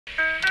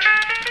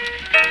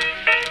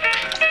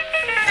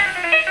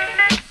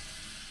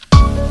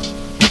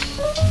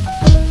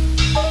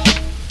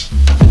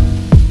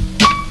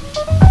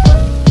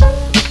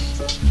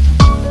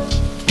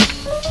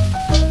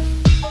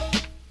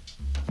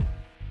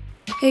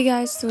Hey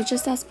guys, so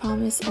just as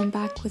promised, I'm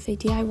back with a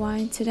DIY,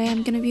 and today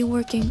I'm going to be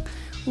working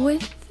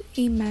with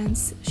a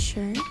men's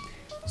shirt.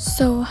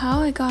 So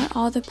how I got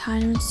all the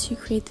patterns to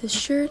create this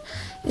shirt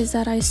is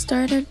that I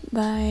started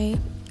by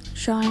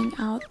drawing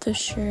out the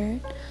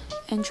shirt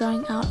and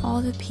drawing out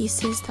all the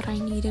pieces that I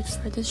needed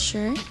for this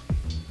shirt.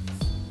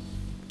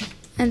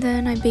 And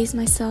then I based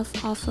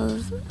myself off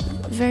of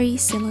very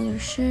similar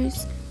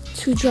shirts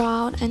to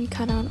draw out and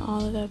cut out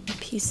all of the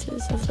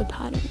pieces of the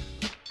pattern.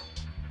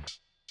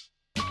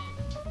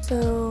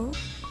 So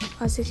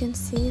as you can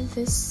see,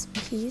 this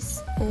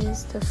piece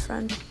is the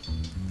front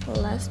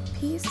left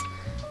piece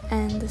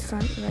and the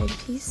front right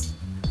piece,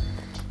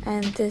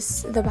 and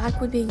the back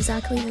would be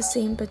exactly the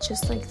same but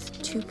just like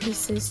two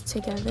pieces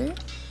together.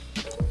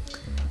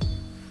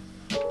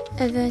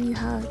 And then you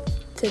have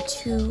the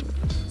two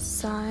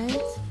sides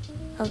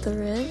of the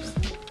ribs,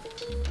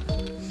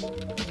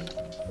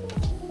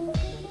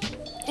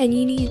 and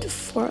you need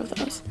 4 of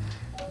those.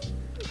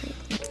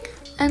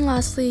 And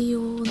lastly,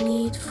 you will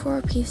need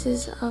 4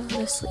 pieces of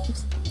the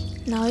sleeves.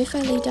 Now if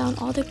I lay down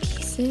all the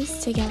pieces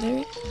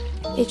together,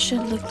 it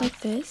should look like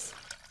this.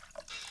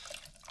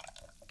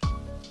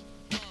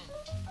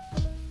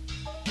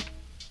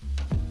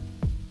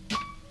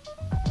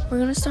 We're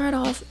gonna start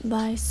off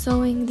by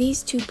sewing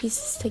these 2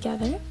 pieces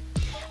together.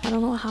 I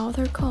don't know how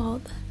they're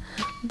called,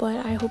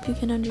 but I hope you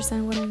can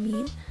understand what I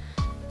mean.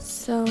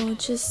 So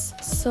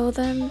just sew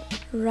them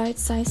right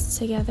sides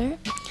together,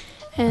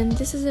 and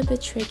this is a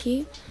bit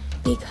tricky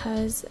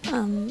because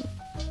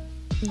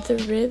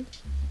the rib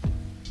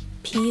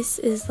piece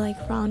is like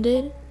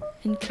rounded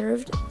and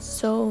curved,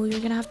 so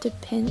you're gonna have to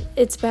pin.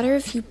 It's better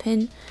if you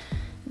pin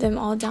them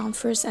all down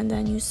first and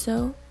then you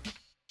sew.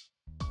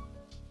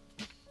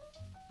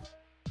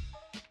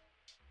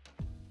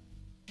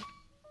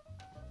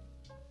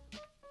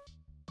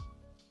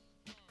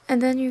 And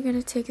then you're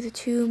gonna take the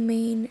 2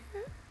 main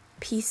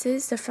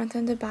pieces, the front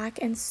and the back,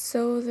 and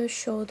sew the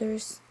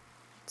shoulders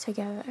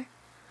together.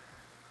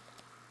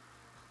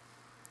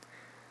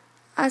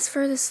 As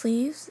for the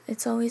sleeves,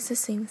 it's always the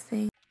same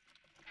thing.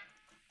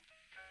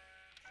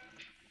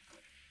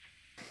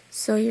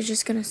 So you're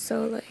just gonna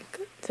sew like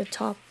the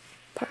top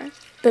part,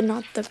 but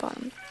not the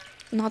bottom,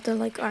 not the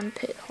like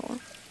armpit hole.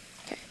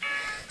 Okay.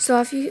 So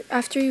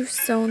after you've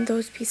sewn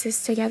those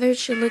pieces together, it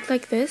should look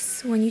like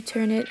this when you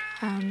turn it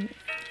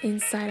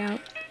inside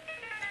out.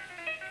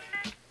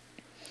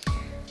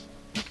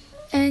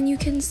 And you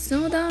can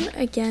sew down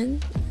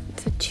again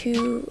the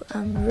 2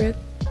 rib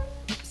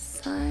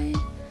side,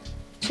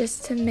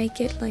 just to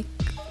make it like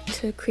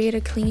to create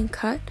a clean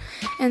cut.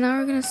 And now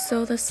we're gonna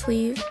sew the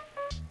sleeve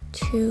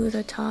to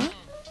the top.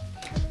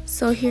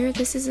 So here,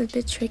 this is a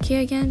bit tricky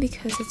again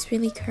because it's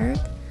really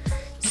curved,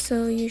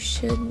 so you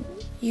should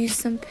use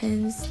some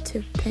pins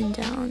to pin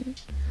down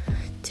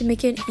to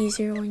make it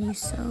easier when you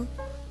sew.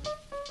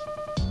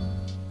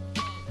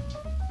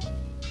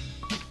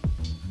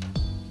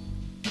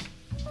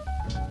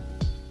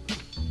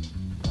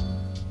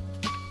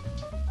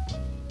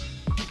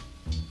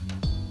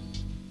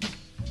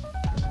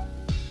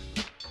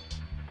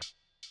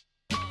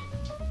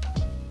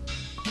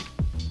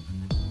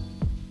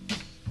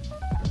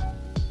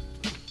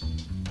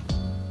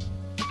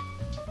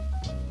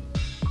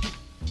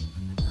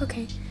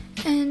 Okay,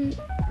 and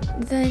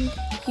then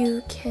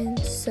you can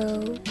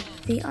sew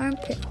the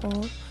armpit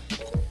hole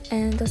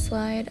and the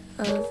slide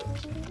of.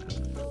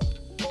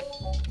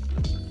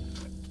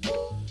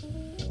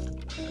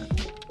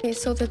 Okay,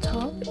 so the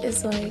top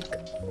is like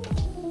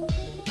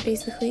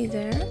basically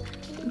there,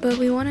 but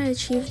we want to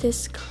achieve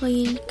this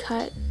clean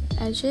cut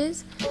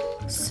edges,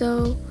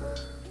 so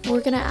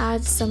we're gonna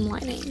add some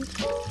lining.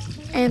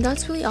 And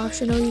that's really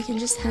optional, you can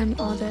just hem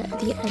all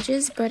the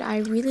edges, but I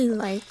really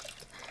like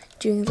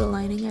doing the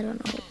lining, I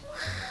don't know,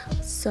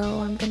 so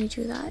I'm gonna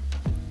do that.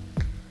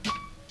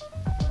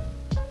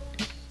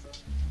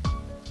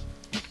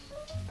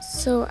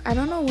 So I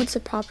don't know what's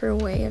the proper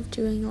way of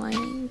doing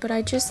lining, but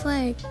I just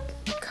like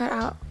cut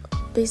out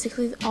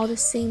basically all the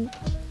same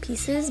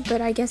pieces,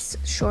 but I guess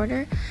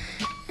shorter,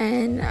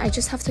 and I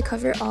just have to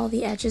cover all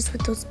the edges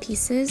with those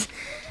pieces,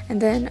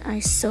 and then I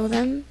sew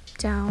them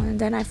down, and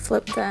then I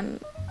flip them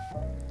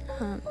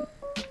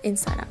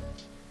inside out.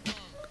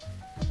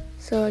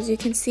 So as you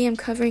can see, I'm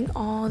covering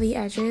all the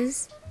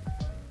edges,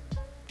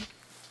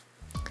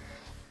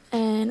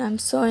 and I'm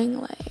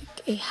sewing like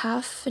a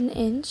 1/2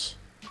 inch.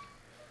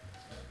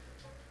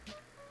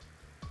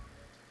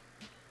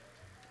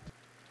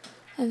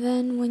 And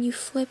then when you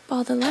flip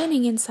all the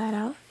lining inside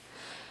out,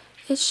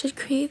 it should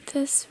create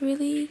this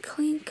really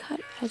clean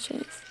cut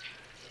edges.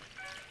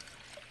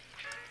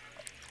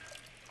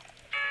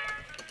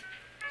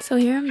 So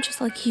here I'm just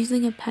like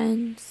using a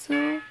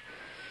pencil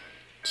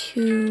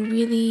to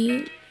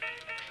really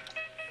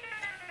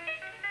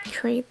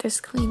create this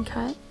clean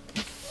cut.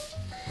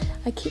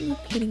 I keep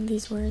repeating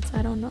these words,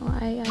 I don't know,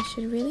 I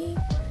should really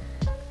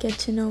get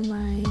to know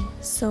my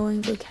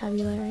sewing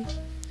vocabulary.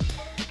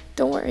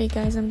 Don't worry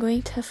guys, I'm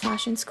going to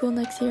fashion school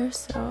next year,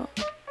 so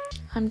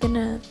I'm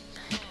gonna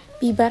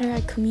be better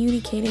at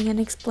communicating and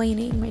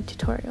explaining my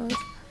tutorials.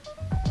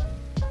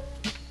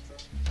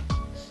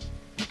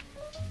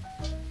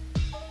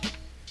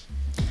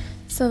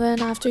 So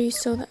then after you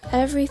sew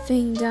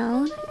everything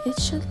down,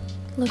 it should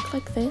look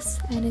like this,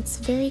 and it's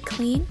very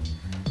clean,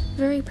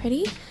 very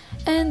pretty.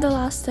 And the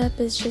last step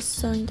is just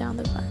sewing down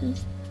the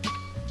buttons.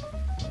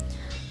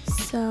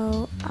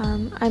 So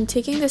I'm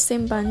taking the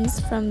same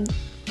buttons from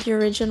the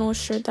original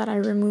shirt that I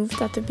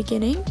removed at the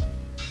beginning,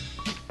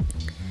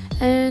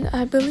 and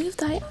I believe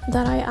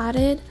that I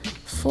added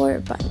 4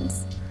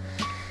 buttons,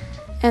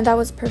 and that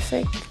was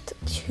perfect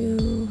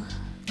to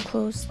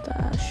close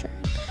the shirt.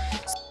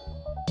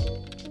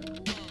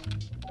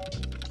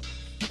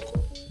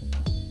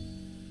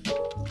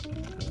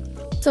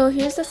 So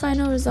here's the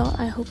final result.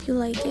 I hope you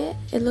like it.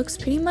 It looks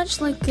pretty much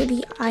like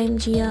the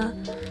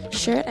IAMGIA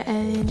shirt,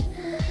 and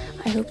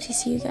I hope to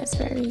see you guys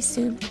very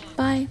soon.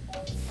 Bye!